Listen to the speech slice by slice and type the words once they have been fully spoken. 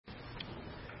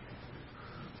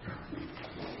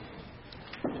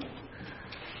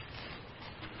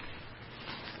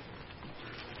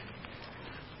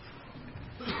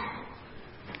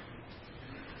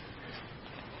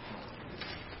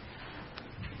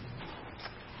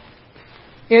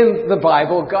In the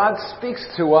Bible, God speaks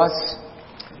to us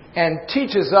and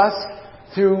teaches us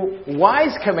through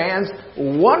wise commands,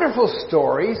 wonderful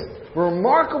stories,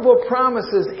 remarkable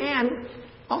promises, and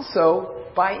also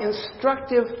by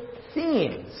instructive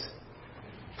themes.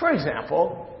 For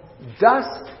example,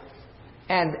 dust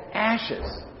and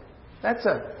ashes. That's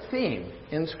a theme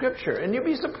in Scripture. And you'll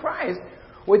be surprised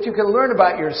what you can learn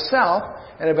about yourself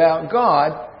and about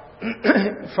God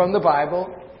from the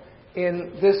Bible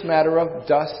in this matter of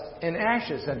dust and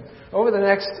ashes. And over the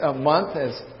next month,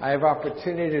 as I have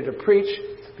opportunity to preach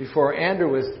before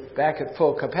Andrew is back at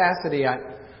full capacity, I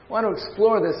want to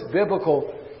explore this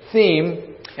biblical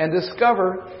theme and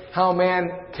discover how man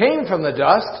came from the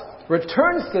dust,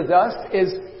 returns to dust,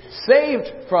 is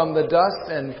saved from the dust,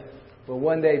 and will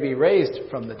one day be raised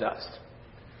from the dust.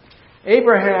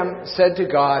 Abraham said to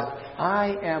God,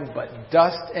 "I am but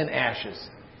dust and ashes."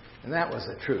 And that was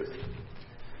the truth.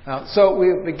 So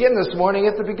we begin this morning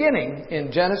at the beginning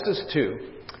in Genesis 2.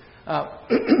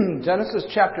 Genesis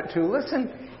chapter 2.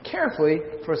 Listen carefully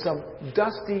for some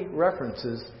dusty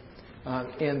references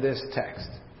in this text.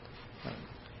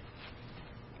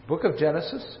 Book of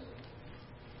Genesis,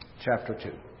 chapter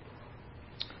 2.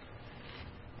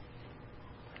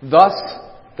 Thus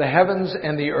the heavens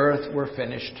and the earth were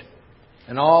finished,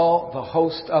 and all the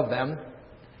host of them.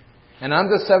 And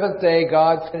on the seventh day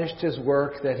God finished his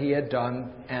work that he had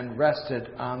done, and rested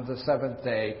on the seventh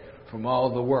day from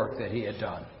all the work that he had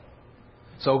done.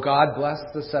 So God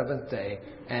blessed the seventh day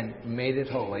and made it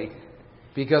holy,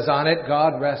 because on it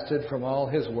God rested from all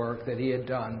his work that he had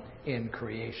done in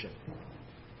creation.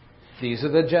 These are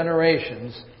the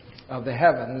generations of the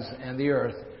heavens and the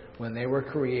earth when they were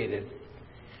created,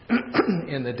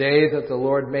 in the day that the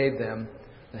Lord made them,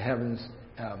 the heavens,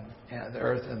 the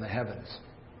earth and the heavens.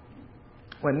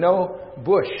 When no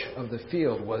bush of the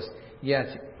field was yet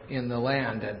in the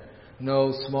land, and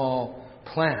no small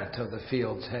plant of the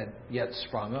fields had yet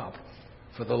sprung up,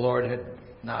 for the Lord had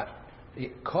not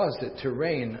caused it to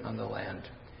rain on the land,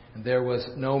 and there was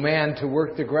no man to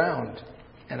work the ground,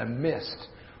 and a mist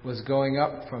was going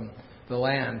up from the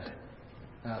land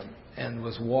and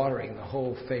was watering the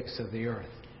whole face of the earth.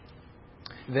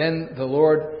 Then the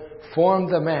Lord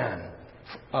formed the man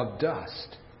of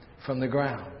dust from the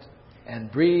ground,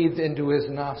 and breathed into his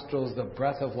nostrils the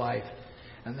breath of life,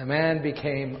 and the man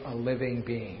became a living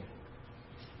being.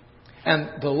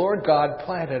 And the Lord God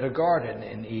planted a garden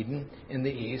in Eden in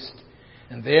the east,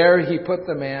 and there he put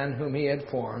the man whom he had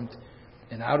formed.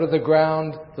 And out of the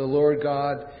ground the Lord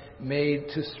God made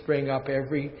to spring up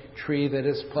every tree that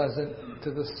is pleasant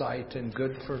to the sight and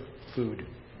good for food.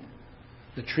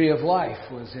 The tree of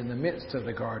life was in the midst of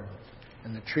the garden,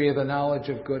 and the tree of the knowledge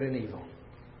of good and evil.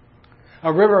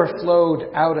 A river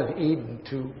flowed out of Eden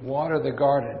to water the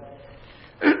garden.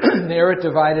 There it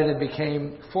divided and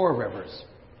became 4 rivers.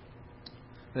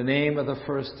 The name of the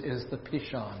first is the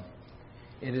Pishon.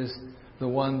 It is the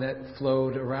one that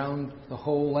flowed around the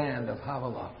whole land of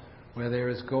Havilah, where there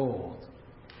is gold.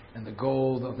 And the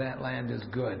gold of that land is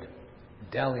good.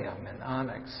 Bdellium and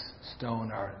onyx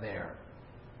stone are there.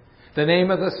 The name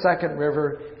of the second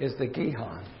river is the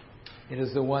Gihon. It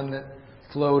is the one that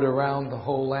flowed around the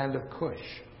whole land of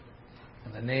Cush.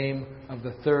 And the name of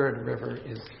the third river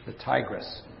is the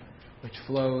Tigris, which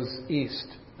flows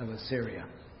east of Assyria.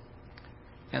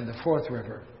 And the fourth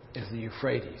river is the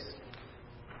Euphrates.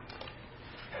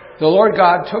 The Lord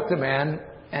God took the man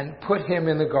and put him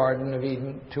in the Garden of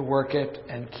Eden to work it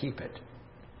and keep it.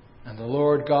 And the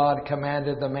Lord God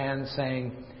commanded the man,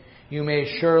 saying, "You may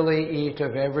surely eat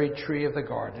of every tree of the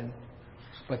garden,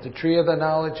 but the tree of the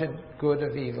knowledge and good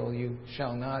of evil you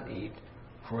shall not eat,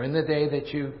 for in the day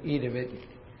that you eat of it,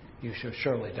 you shall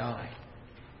surely die."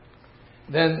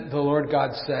 Then the Lord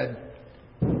God said,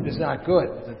 "It is not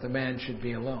good that the man should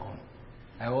be alone.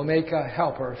 I will make a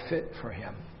helper fit for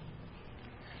him."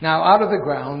 Now out of the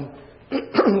ground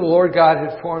the Lord God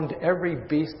had formed every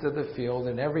beast of the field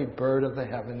and every bird of the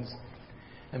heavens,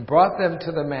 and brought them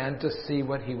to the man to see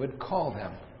what he would call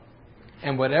them.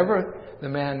 And whatever the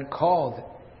man called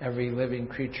every living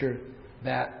creature,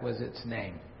 that was its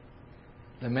name.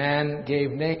 The man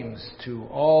gave names to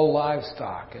all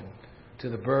livestock, and to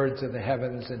the birds of the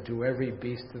heavens, and to every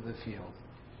beast of the field.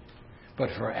 But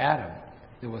for Adam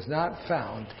there was not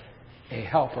found a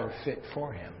helper fit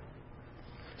for him.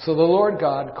 So the Lord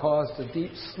God caused a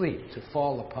deep sleep to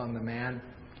fall upon the man,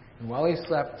 and while he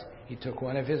slept, he took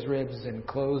one of his ribs and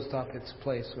closed up its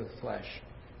place with flesh.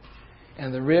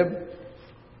 And the rib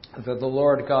that the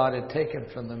Lord God had taken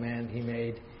from the man he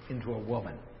made into a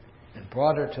woman, and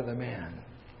brought her to the man.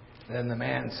 Then the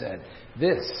man said,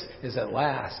 "This is at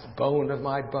last bone of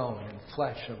my bone and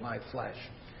flesh of my flesh.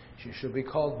 She shall be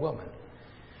called woman,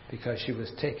 because she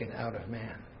was taken out of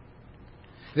man.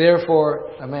 Therefore,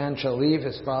 a man shall leave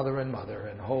his father and mother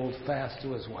and hold fast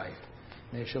to his wife,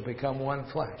 and they shall become one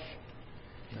flesh.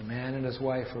 And the man and his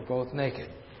wife were both naked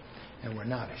and were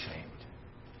not ashamed.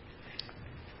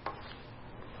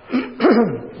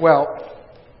 Well,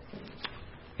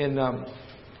 in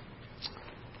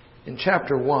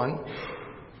chapter 1,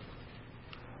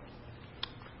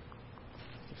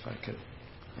 if I could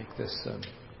make this,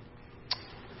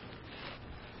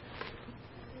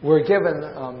 we're given,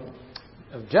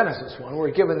 of Genesis 1,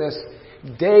 we're given this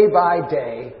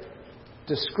day-by-day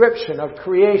description of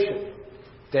creation.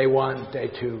 Day 1, day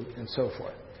 2, and so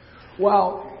forth.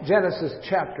 While Genesis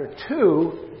chapter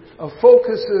 2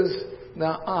 focuses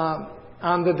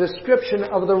on the description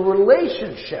of the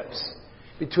relationships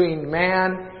between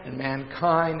man and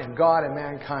mankind, and God and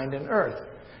mankind and earth.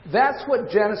 That's what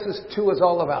Genesis 2 is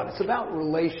all about. It's about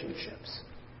relationships.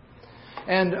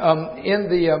 And in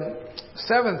the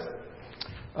 7th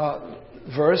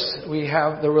verse, we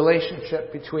have the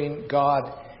relationship between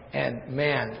God and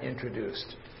man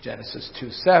introduced. Genesis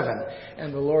 2:7.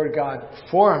 And the Lord God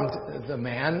formed the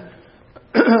man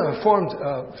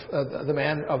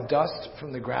of dust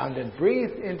from the ground and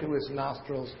breathed into his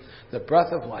nostrils the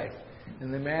breath of life,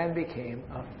 and the man became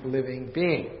a living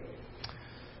being.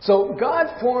 So God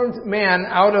formed man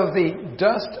out of the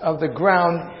dust of the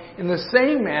ground in the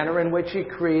same manner in which he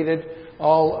created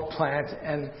all plant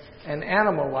and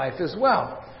animal life as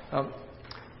well.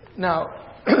 Now,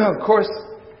 of course,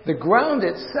 the ground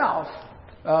itself,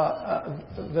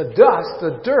 the dust,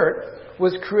 the dirt,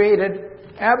 was created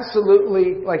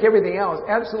absolutely, like everything else,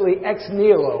 absolutely ex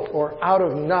nihilo, or out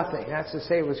of nothing. That's to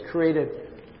say, it was created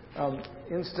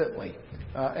instantly,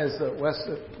 as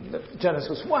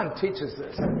Genesis 1 teaches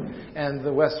this, and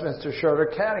the Westminster Shorter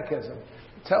Catechism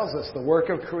tells us the work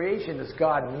of creation is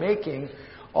God making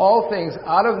all things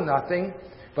out of nothing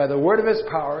by the word of his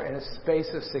power in a space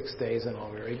of 6 days, and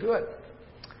all very good.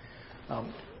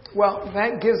 Well,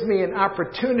 that gives me an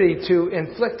opportunity to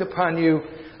inflict upon you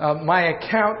my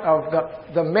account of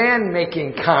the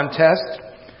man-making contest.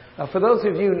 For those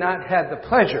of you not had the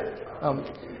pleasure.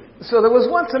 So there was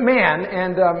once a man,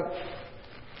 and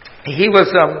he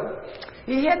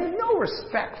had no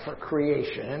respect for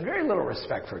creation and very little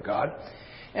respect for God.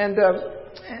 And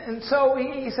so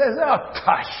he says, "Oh,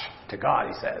 tush," to God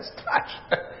he says, "Tush."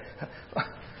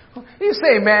 You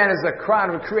say man is the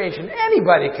crown of creation.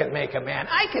 Anybody can make a man.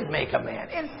 I could make a man.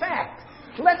 In fact,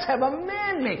 let's have a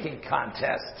man-making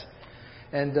contest.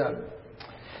 And the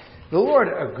Lord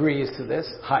agrees to this,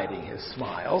 hiding his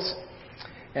smiles.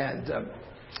 And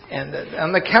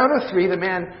on the count of 3, the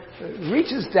man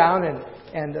reaches down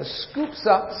and scoops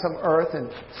up some earth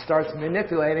and starts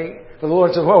manipulating. The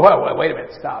Lord says, whoa, wait a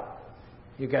minute, stop.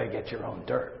 You've got to get your own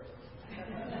dirt.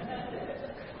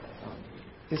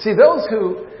 You see, those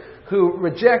who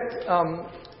reject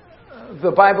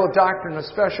the Bible doctrine of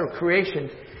special creation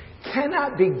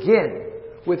cannot begin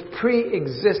with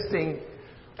pre-existing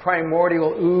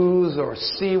primordial ooze or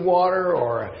seawater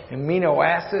or amino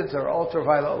acids or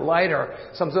ultraviolet light or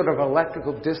some sort of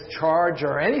electrical discharge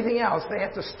or anything else. They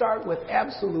have to start with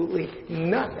absolutely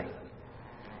nothing.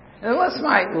 And unless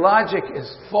my logic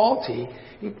is faulty,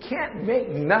 you can't make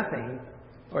nothing,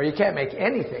 or you can't make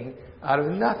anything out of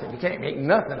nothing. You can't make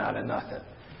nothing out of nothing.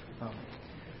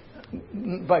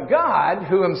 But God,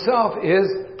 who himself is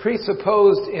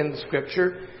presupposed in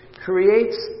Scripture,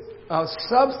 creates a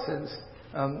substance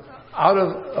out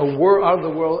of the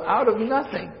world, out of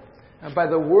nothing, by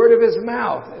the word of his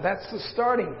mouth. That's the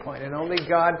starting point, and only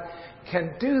God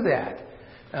can do that.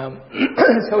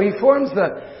 So he forms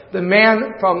the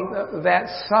man from that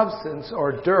substance,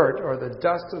 or dirt, or the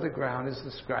dust of the ground, as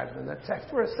described in the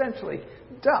text. We're essentially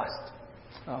dust.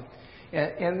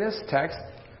 In this text,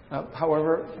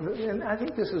 however, and I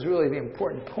think this is really the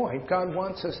important point, God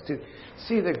wants us to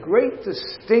see the great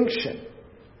distinction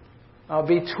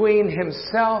between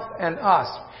himself and us,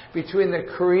 between the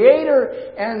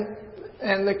Creator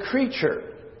and the creature.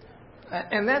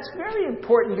 And that's very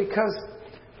important because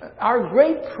our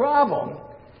great problem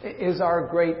is our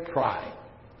great pride.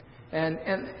 And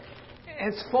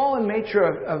it's fallen nature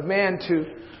of man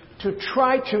to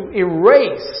try to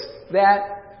erase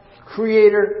that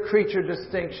Creator-creature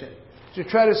distinction, to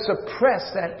try to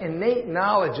suppress that innate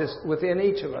knowledge within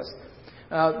each of us,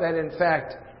 that in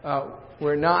fact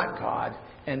we're not God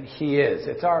and he is.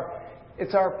 It's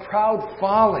our proud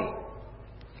folly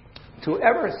to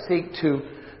ever seek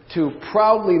to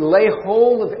proudly lay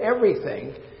hold of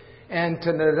everything and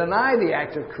to deny the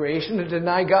act of creation, to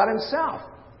deny God himself.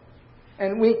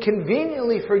 And we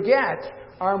conveniently forget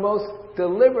our most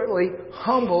deliberately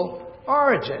humble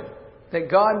origin, that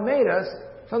God made us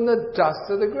from the dust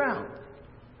of the ground.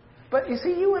 But you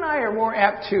see, you and I are more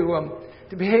apt to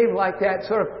behave like that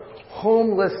sort of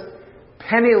homeless,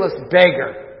 penniless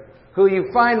beggar who you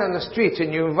find on the streets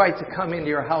and you invite to come into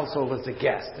your household as a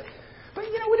guest. But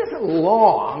you know, it isn't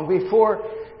long before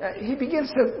he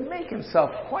begins to make himself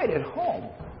quite at home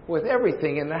with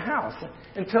everything in the house.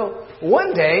 Until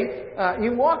one day,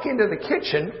 you walk into the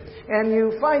kitchen and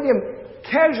you find him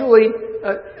casually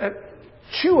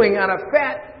chewing on a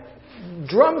fat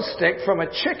drumstick from a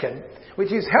chicken, which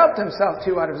he's helped himself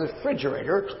to out of the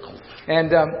refrigerator.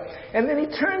 And then he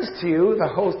turns to you, the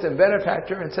host and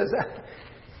benefactor, and says,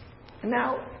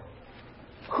 "Now,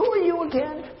 who are you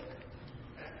again?"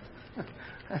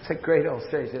 That's a great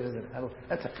illustration, isn't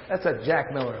it? That's a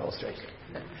Jack Miller illustration.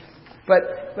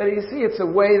 But you see, it's a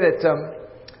way that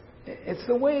it's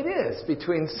the way it is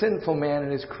between sinful man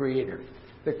and his Creator.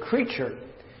 The creature,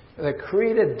 the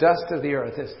created dust of the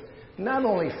earth, is not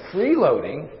only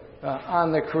freeloading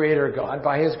on the Creator God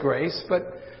by His grace,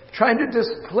 but trying to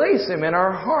displace Him in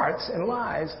our hearts and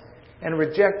lives and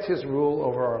reject His rule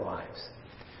over our lives.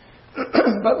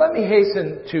 But let me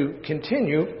hasten to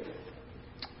continue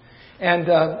and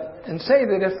say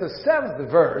that if the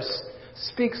 7th verse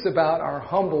speaks about our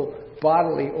humble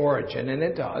bodily origin, and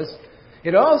it does,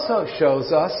 it also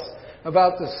shows us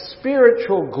about the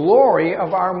spiritual glory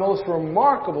of our most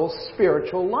remarkable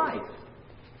spiritual life.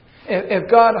 If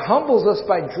God humbles us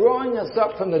by drawing us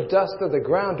up from the dust of the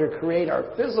ground to create our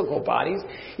physical bodies,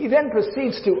 He then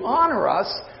proceeds to honor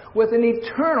us with an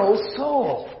eternal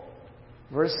soul.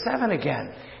 Verse 7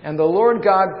 again. "And the Lord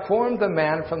God formed the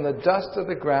man from the dust of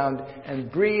the ground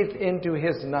and breathed into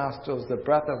his nostrils the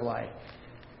breath of life.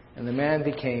 And the man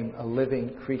became a living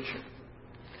creature."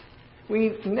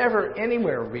 We never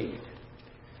anywhere read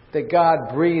that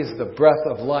God breathes the breath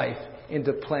of life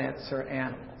into plants or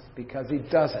animals, because He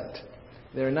doesn't.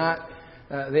 They are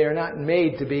not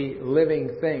made to be living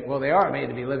things. Well, they are made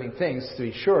to be living things, to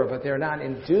be sure, but they're not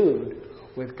endued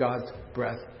with God's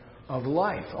breath of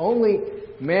life. Only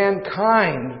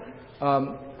mankind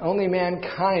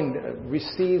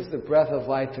receives the breath of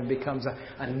life and becomes a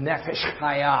nefesh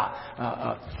chaya,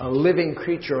 a living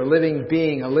creature, a living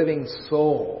being, a living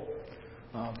soul.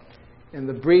 In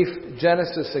the brief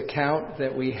Genesis account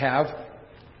that we have,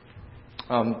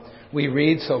 we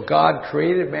read, "So God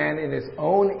created man in His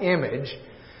own image.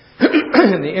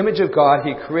 In the image of God,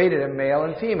 He created him, male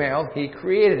and female. He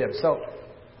created him." So,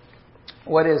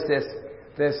 what is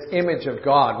this image of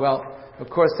God? Well, of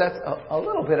course, that's a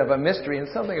little bit of a mystery, and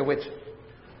something of which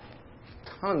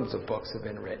tons of books have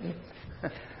been written.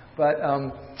 But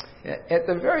at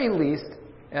the very least,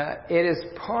 it is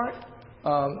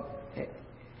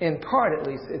in part at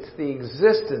least, it's the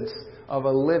existence of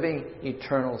a living,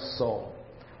 eternal soul,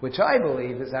 which I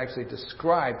believe is actually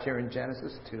described here in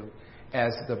Genesis 2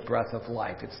 as the breath of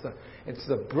life. It's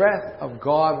the breath of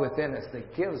God within us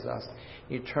that gives us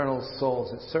eternal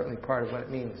souls. It's certainly part of what it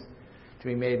means to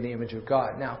be made in the image of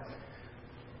God. Now,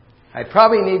 I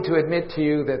probably need to admit to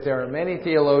you that there are many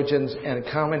theologians and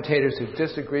commentators who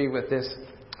disagree with this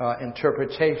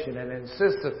interpretation and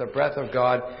insist that the breath of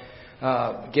God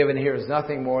given here is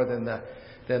nothing more than the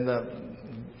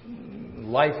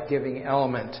life-giving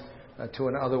element to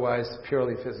an otherwise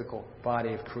purely physical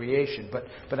body of creation.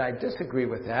 But I disagree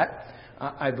with that.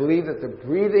 I believe that the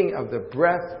breathing of the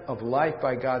breath of life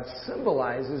by God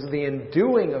symbolizes the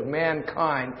enduing of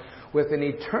mankind with an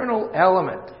eternal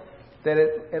element that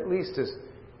at least is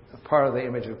a part of the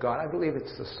image of God. I believe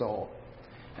it's the soul.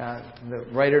 The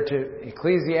writer to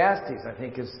Ecclesiastes, I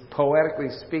think, is poetically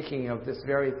speaking of this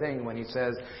very thing when he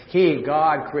says, He,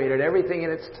 God, created everything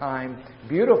in its time,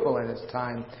 beautiful in its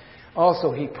time.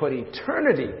 Also, He put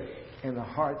eternity in the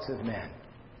hearts of men.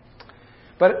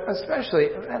 But especially,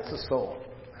 that's the soul,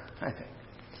 I think.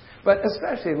 But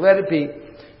especially, let it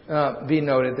be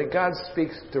noted that God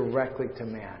speaks directly to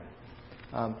man.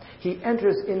 He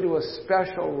enters into a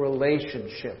special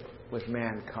relationship with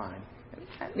mankind. And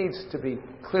that needs to be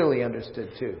clearly understood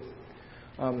too.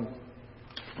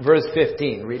 Verse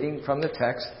 15, reading from the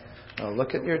text.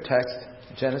 Look at your text,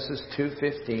 Genesis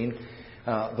 2:15.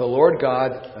 The Lord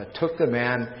God took the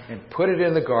man and put it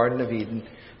in the Garden of Eden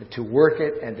to work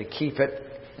it and to keep it.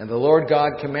 And the Lord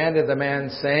God commanded the man,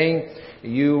 saying,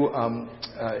 You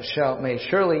may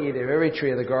surely eat of every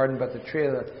tree of the garden, but the tree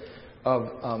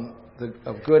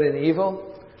of good and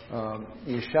evil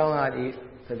you shall not eat,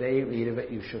 for the day you eat of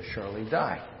it you shall surely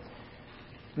die.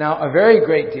 Now, a very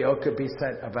great deal could be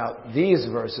said about these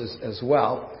verses as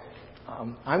well.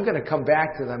 I'm going to come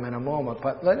back to them in a moment,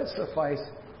 but let it suffice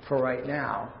for right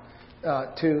now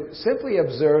to simply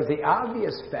observe the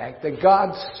obvious fact that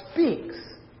God speaks,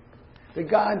 that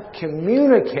God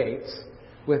communicates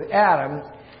with Adam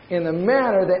in the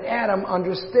manner that Adam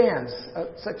understands.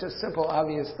 Such a simple,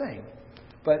 obvious thing.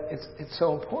 But it's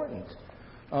so important.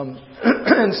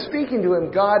 And speaking to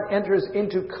him, God enters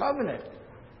into covenant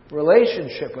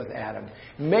relationship with Adam,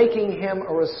 making him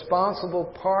a responsible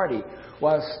party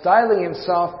while styling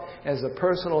himself as a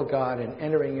personal God and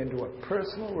entering into a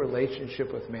personal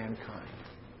relationship with mankind.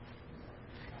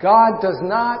 God does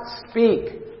not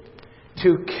speak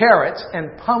to carrots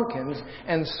and pumpkins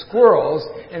and squirrels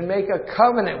and make a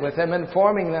covenant with them,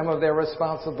 informing them of their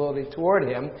responsibility toward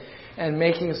him and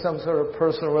making some sort of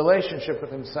personal relationship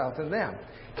with himself and them.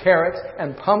 Carrots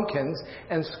and pumpkins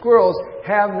and squirrels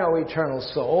have no eternal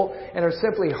soul and are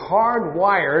simply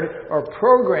hardwired or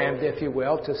programmed, if you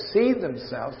will, to seed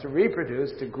themselves, to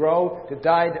reproduce, to grow, to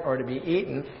die, or to be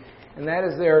eaten. And that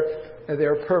is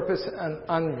their purpose, an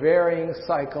unvarying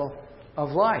cycle of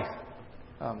life.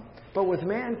 But with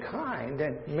mankind,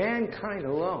 and mankind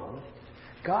alone,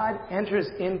 God enters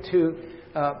into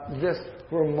this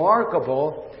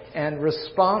remarkable and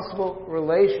responsible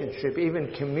relationship,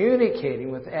 even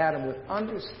communicating with Adam with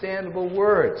understandable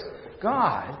words.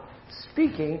 God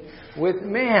speaking with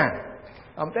man.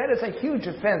 That is a huge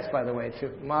offense, by the way,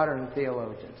 to modern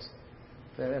theologians.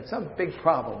 That's some big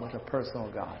problem with a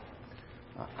personal God.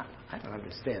 I don't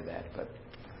understand that, but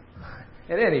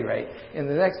at any rate, in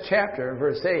the next chapter,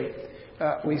 verse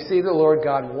 8, we see the Lord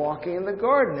God walking in the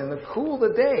garden in the cool of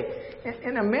the day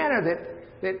in a manner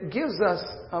that gives us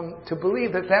to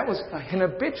believe that was an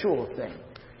habitual thing,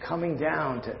 coming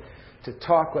down to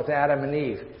talk with Adam and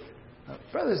Eve.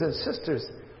 Brothers and sisters,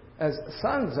 as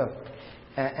sons of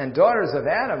and daughters of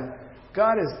Adam,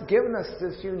 God has given us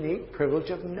this unique privilege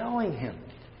of knowing him.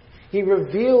 He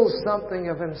reveals something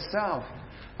of himself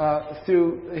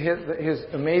through his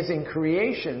amazing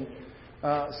creation,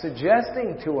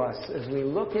 suggesting to us as we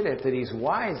look at it that he's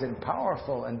wise and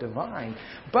powerful and divine.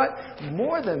 But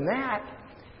more than that,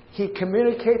 he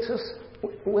communicates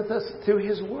with us through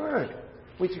his word,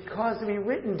 which he caused to be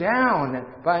written down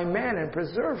by men and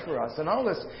preserved for us. And all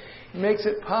this makes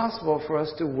it possible for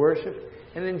us to worship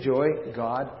and enjoy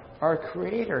God, our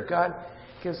Creator. God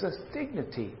gives us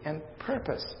dignity and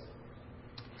purpose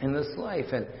in this life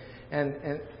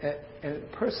and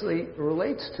personally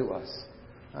relates to us.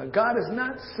 God is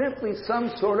not simply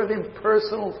some sort of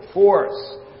impersonal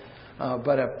force,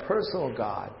 but a personal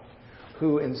God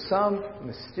who in some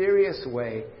mysterious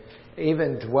way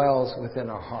even dwells within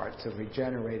our hearts of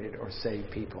regenerated or saved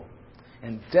people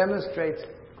and demonstrates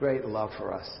great love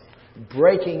for us,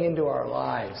 breaking into our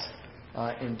lives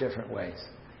in different ways.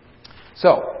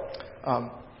 So,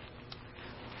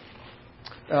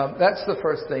 that's the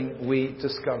first thing we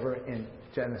discover in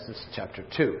Genesis chapter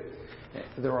 2.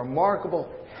 The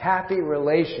remarkable, happy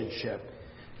relationship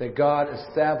that God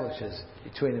establishes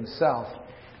between himself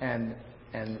and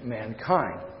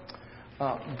mankind.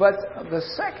 But the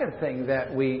second thing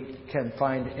that we can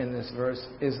find in this verse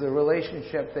is the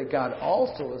relationship that God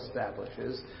also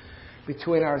establishes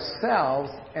between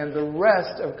ourselves and the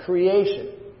rest of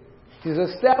creation. He's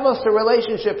established a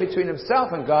relationship between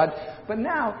himself and God, but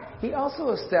now he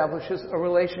also establishes a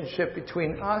relationship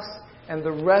between us and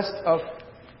the rest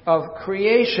of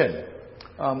creation.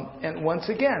 And once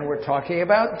again, we're talking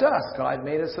about dust. God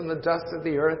made us from the dust of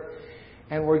the earth,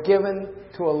 and we're given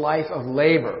to a life of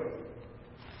labor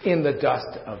in the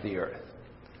dust of the earth.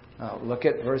 Look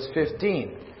at verse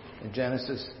 15 in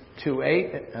Genesis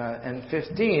 2:8 and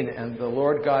 15. And the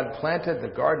Lord God planted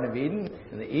the Garden of Eden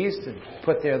in the east and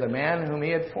put there the man whom he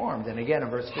had formed. And again in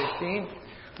verse 15,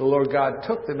 the Lord God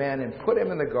took the man and put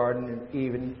him in the Garden of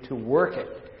Eden to work it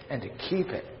and to keep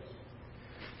it.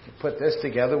 To put this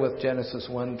together with Genesis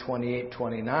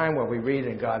 1:28-29, where we read,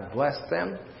 and God blessed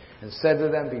them and said to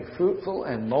them, be fruitful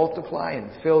and multiply and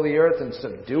fill the earth and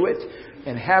subdue it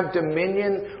and have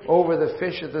dominion over the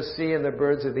fish of the sea and the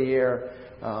birds of the air,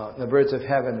 the birds of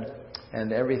heaven,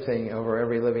 and everything, over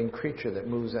every living creature that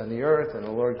moves on the earth. And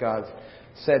the Lord God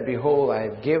said, behold, I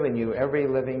have given you every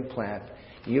living plant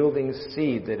yielding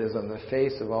seed that is on the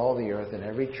face of all the earth, and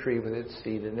every tree with its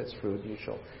seed and its fruit. You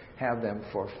shall have them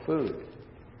for food.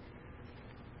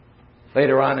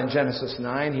 Later on in Genesis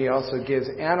 9, he also gives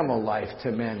animal life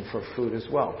to men for food as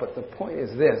well. But the point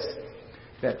is this,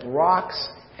 that rocks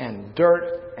and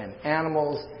dirt and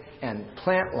animals and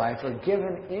plant life are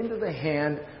given into the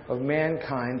hand of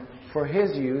mankind for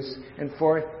his use and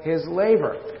for his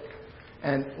labor.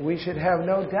 And we should have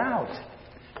no doubt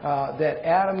that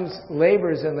Adam's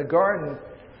labors in the garden,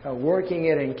 working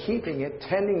it and keeping it,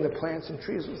 tending the plants and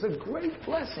trees, was a great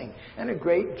blessing and a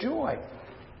great joy.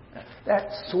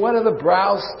 That sweat of the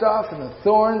brow stuff and the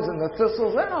thorns and the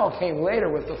thistles, that all came later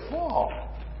with the fall.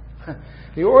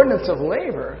 The ordinance of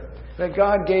labor that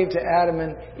God gave to Adam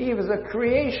and Eve is a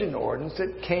creation ordinance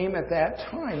that came at that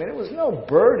time. And it was no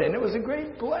burden. It was a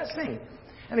great blessing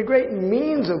and a great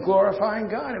means of glorifying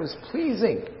God. It was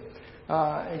pleasing.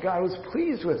 And God was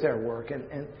pleased with their work and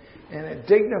it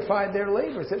dignified their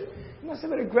labors. It must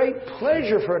have been a great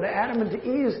pleasure for Adam and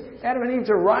Eve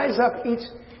to rise up each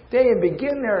day and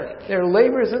begin their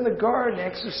labors in the garden,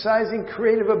 exercising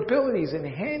creative abilities and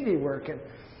handiwork.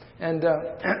 And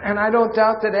I don't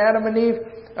doubt that Adam and Eve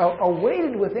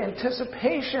awaited with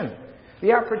anticipation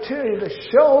the opportunity to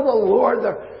show the Lord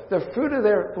the fruit of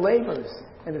their labors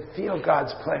and to feel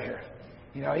God's pleasure.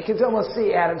 You can almost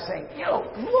see Adam saying,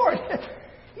 Lord,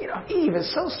 Eve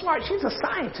is so smart. She's a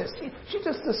scientist. She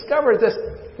just discovered this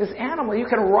animal. You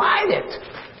can ride it.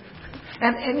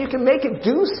 And you can make it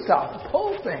do stuff,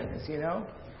 pull things,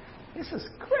 This is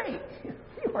great.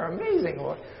 You are amazing,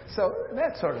 Lord. So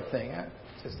that sort of thing. I'm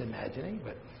just imagining.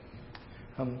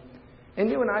 And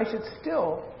you and I should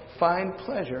still find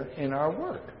pleasure in our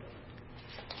work.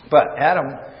 But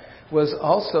Adam was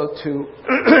also to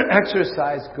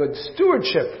exercise good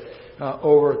stewardship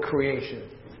over creation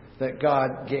that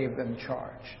God gave them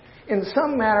charge. In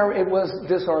some manner, it was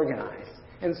disorganized.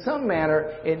 In some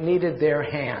manner, it needed their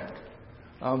hand.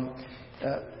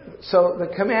 So the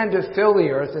command to fill the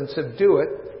earth and subdue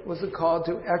it was a call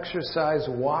to exercise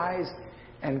wise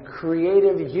and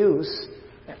creative use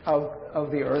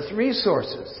of the earth's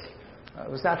resources. It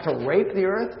was not to rape the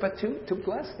earth, but to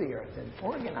bless the earth and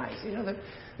organize.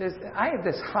 I have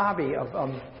this hobby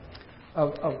of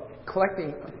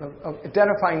collecting, of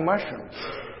identifying mushrooms.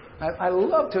 I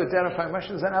love to identify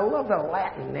mushrooms, and I love the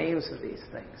Latin names of these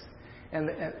things. And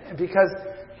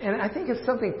I think it's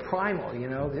something primal,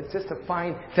 it's just to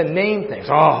name things.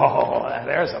 Oh,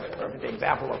 there's a perfect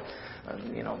example of,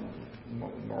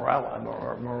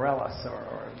 morellus,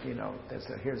 or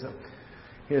here's a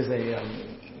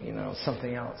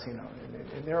something else,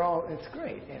 They're all, it's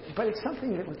great. But it's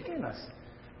something that was in us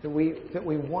that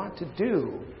we want to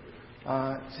do,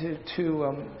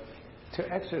 to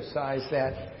exercise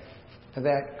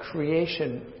that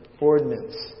creation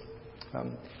ordinance.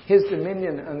 His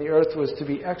dominion on the earth was to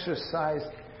be exercised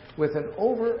with an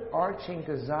overarching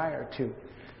desire to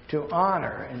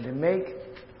honor and to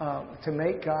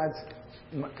make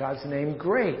God's name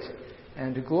great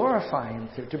and to glorify Him,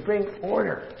 to bring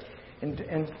order and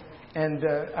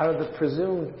out of the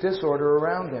presumed disorder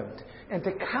around them, and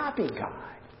to copy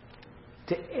God,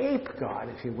 to ape God,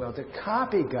 if you will, to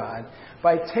copy God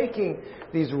by taking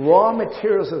these raw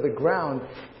materials of the ground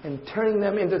and turning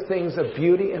them into things of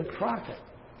beauty and profit.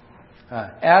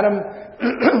 Adam,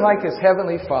 like his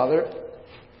heavenly Father,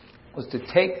 was to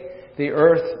take the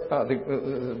earth,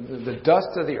 the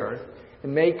dust of the earth,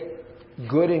 and make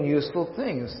good and useful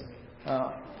things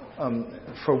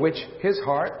for which his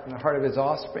heart and the heart of his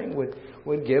offspring would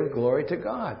give glory to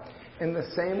God. In the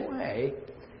same way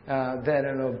that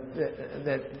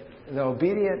an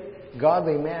obedient,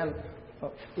 godly man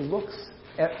looks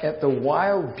at the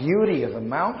wild beauty of the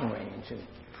mountain range and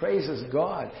praises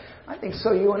God, I think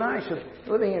so you and I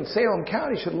living in Salem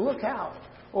County, should look out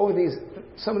over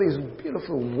some of these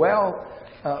beautiful,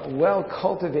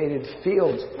 well-cultivated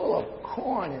fields full of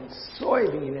corn and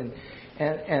soybean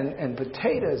and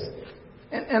potatoes,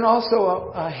 and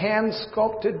also a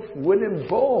hand-sculpted wooden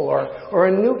bowl or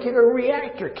a nuclear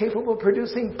reactor capable of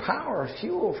producing power,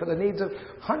 fuel for the needs of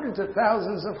hundreds of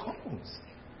thousands of homes.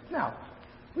 Now,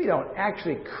 we don't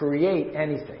actually create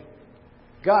anything.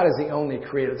 God is the only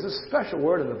creator. There's a special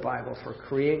word in the Bible for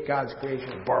create, God's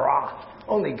creation, bara.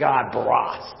 Only God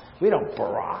baras. We don't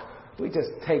bara. We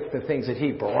just take the things that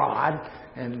He barad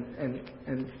and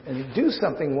do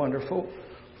something wonderful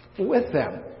with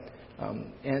them.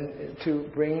 And to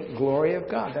bring glory of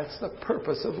God. That's the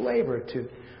purpose of labor, to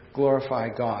glorify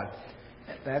God.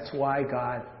 That's why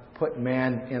God put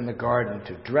man in the garden,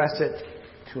 to dress it,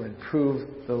 to improve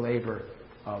the labor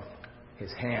of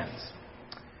His hands.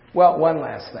 Well, one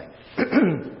last thing.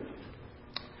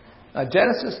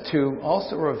 Genesis 2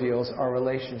 also reveals our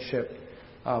relationship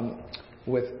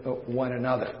with one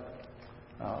another.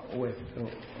 With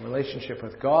relationship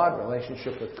with God,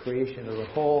 relationship with creation as a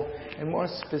whole, and more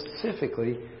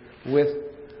specifically with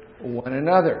one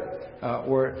another.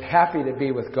 We're happy to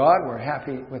be with God, we're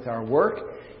happy with our work,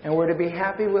 and we're to be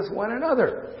happy with one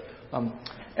another.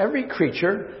 Every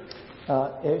creature,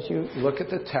 as you look at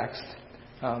the text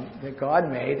that God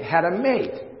made, had a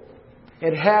mate.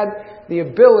 It had the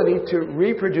ability to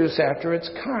reproduce after its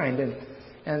kind,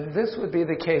 and this would be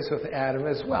the case with Adam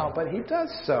as well. But he does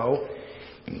so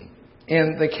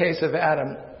in the case of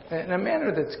Adam in a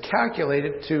manner that's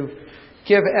calculated to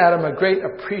give Adam a great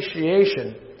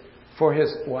appreciation for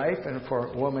his wife and for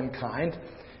womankind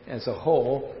as a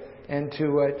whole, and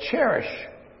to cherish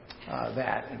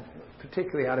that, and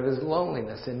particularly out of his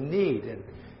loneliness and need,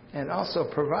 and also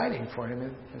providing for him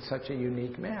in such a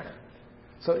unique manner.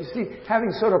 So you see,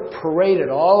 having sort of paraded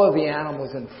all of the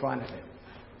animals in front of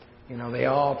him, they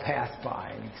all pass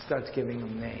by, and he starts giving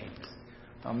them names.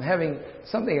 Having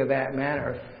something of that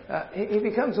manner, he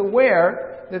becomes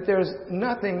aware that there's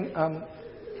nothing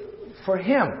for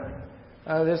him.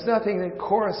 There's nothing that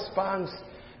corresponds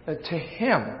to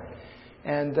him.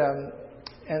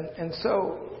 And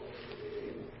so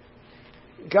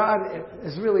God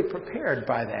is really prepared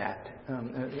by that.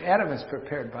 Adam is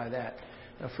prepared by that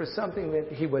for something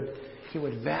that he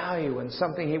would value and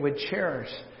something he would cherish.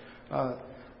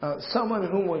 Someone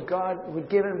whom God would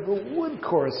give him who would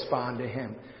correspond to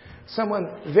him.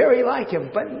 Someone very like him,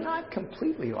 but not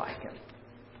completely like him.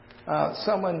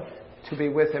 Someone to be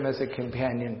with him as a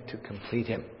companion to complete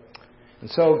him. And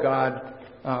so God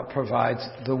provides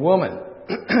the woman.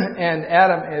 And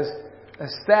Adam is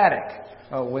ecstatic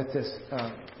with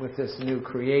this new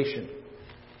creation.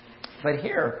 But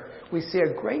here we see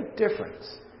a great difference.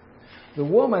 The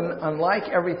woman, unlike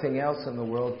everything else in the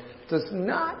world, does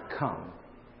not come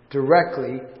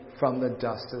directly from the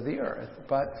dust of the earth,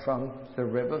 but from the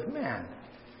rib of man.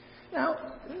 Now,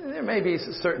 there may be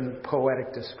a certain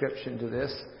poetic description to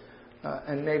this,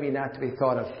 and maybe not to be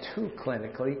thought of too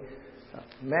clinically.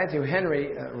 Matthew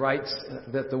Henry writes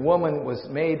that the woman was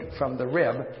made from the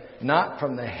rib, not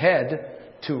from the head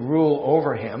to rule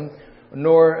over him,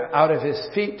 nor out of his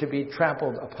feet to be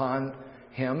trampled upon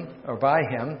him or by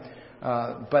him,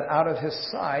 but out of his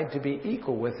side to be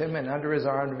equal with him, and under his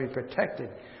arm to be protected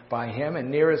by him, and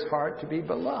near his heart to be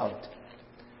beloved.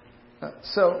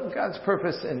 So God's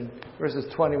purpose in verses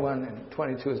 21 and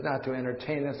 22 is not to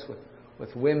entertain us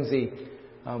with whimsy,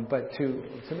 but to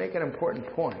make an important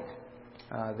point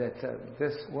that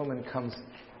this woman comes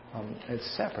as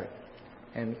separate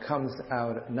and comes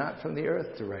out not from the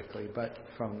earth directly, but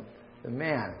from the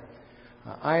man.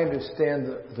 I understand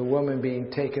the woman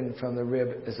being taken from the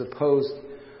rib as opposed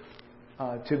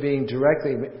to being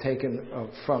directly taken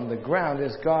from the ground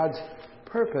as God's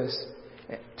purpose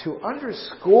to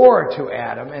underscore to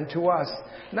Adam and to us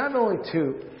not only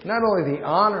the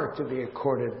honor to be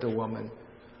accorded the woman,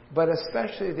 but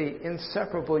especially the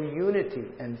inseparable unity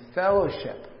and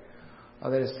fellowship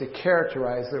that is to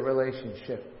characterize the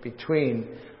relationship between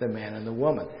the man and the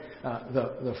woman.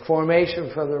 The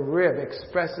formation from the rib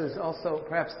expresses also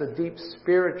perhaps the deep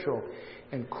spiritual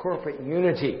and corporate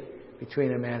unity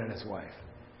between a man and his wife.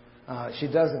 She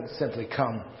doesn't simply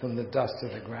come from the dust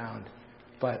of the ground,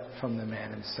 but from the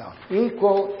man himself.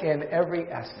 Equal in every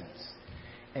essence,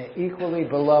 and equally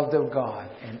beloved of God,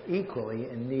 and equally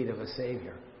in need of a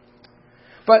Savior.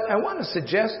 But I want to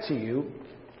suggest to you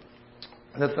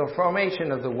that the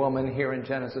formation of the woman here in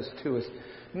Genesis 2 is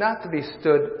not to be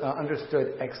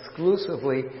understood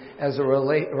exclusively as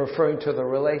referring to the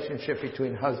relationship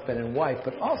between husband and wife,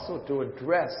 but also to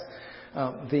address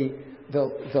the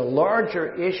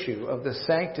larger issue of the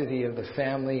sanctity of the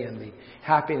family and the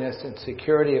happiness and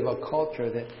security of a culture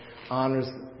that honors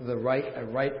a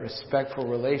right, respectful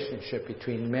relationship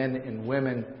between men and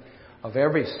women of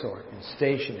every sort and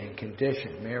station and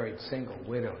condition, married, single,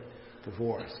 widowed,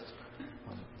 divorced.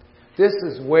 This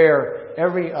is where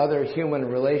every other human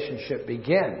relationship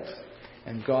begins,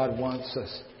 and God wants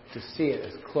us to see it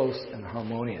as close and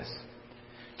harmonious.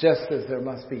 Just as there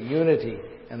must be unity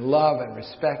and love and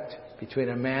respect between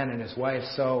a man and his wife,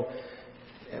 so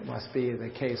it must be the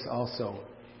case also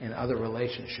in other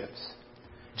relationships.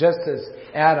 Just as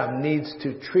Adam needs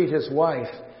to treat his wife,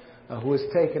 who was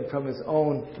taken from his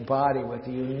own body, with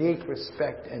the unique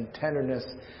respect and tenderness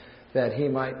that he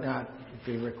might not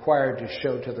be required to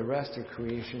show to the rest of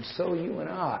creation, so you and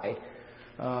I,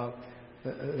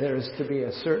 there is to be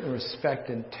a certain respect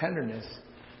and tenderness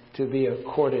to be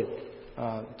accorded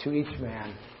to each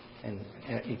man and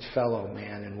each fellow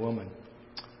man and woman.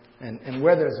 And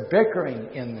where there's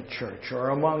bickering in the church or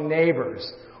among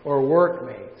neighbors or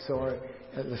workmates or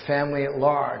the family at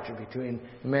large or between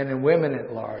men and women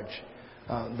at large,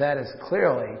 that is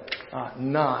clearly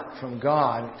not from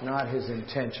God, not His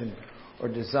intention or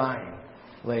design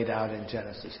laid out in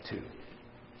Genesis 2.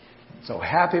 So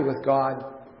happy with God,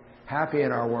 happy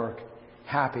in our work,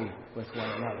 happy with one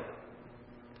another.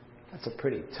 That's a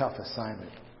pretty tough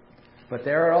assignment. But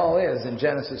there it all is in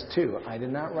Genesis 2. I did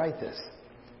not write this.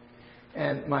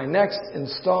 And my next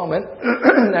installment,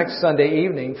 next Sunday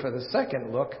evening, for the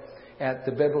second look at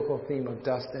the biblical theme of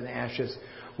dust and ashes,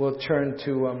 we'll turn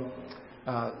to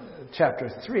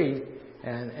chapter 3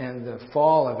 and the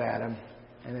fall of Adam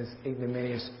and his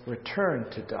ignominious return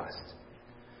to dust.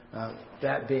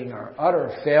 That being our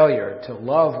utter failure to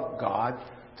love God,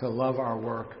 to love our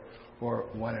work or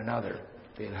one another,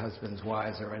 be it husbands,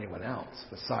 wives, or anyone else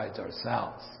besides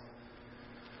ourselves.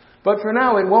 But for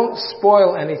now, it won't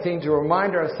spoil anything to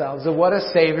remind ourselves of what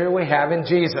a Savior we have in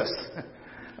Jesus.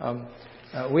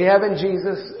 We have in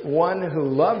Jesus one who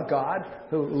loved God,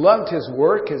 who loved His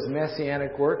work, His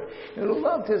messianic work, and who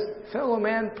loved His fellow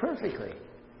man perfectly,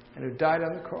 and who died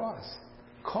on the cross,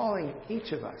 calling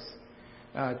each of us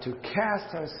to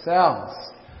cast ourselves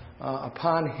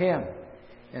upon Him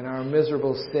in our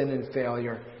miserable sin and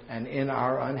failure and in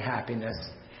our unhappiness,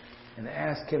 and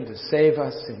ask Him to save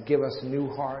us and give us new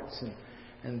hearts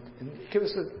and give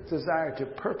us a desire to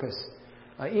purpose,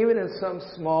 even in some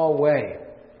small way,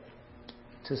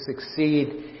 to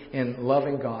succeed in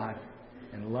loving God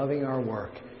and loving our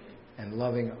work and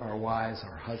loving our wives,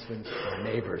 our husbands, our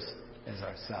neighbors as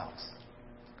ourselves.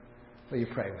 Will you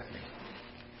pray with me?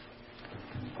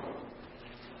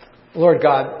 Lord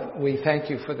God, we thank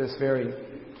You for this very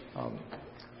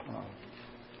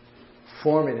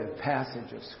formative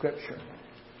passage of Scripture.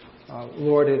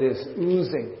 Lord, it is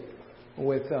oozing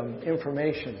with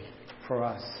information for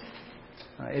us.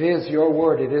 It is Your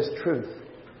word, it is truth,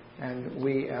 and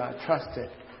we trust it,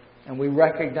 and we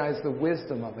recognize the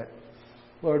wisdom of it.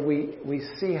 Lord, we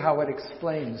see how it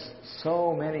explains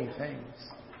so many things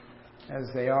as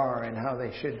they are and how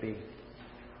they should be,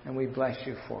 and we bless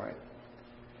You for it.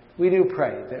 We do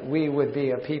pray that we would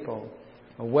be a people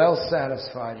well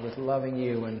satisfied with loving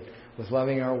You and with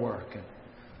loving our work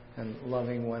and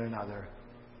loving one another.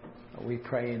 We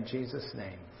pray in Jesus'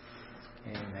 name.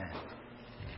 Amen.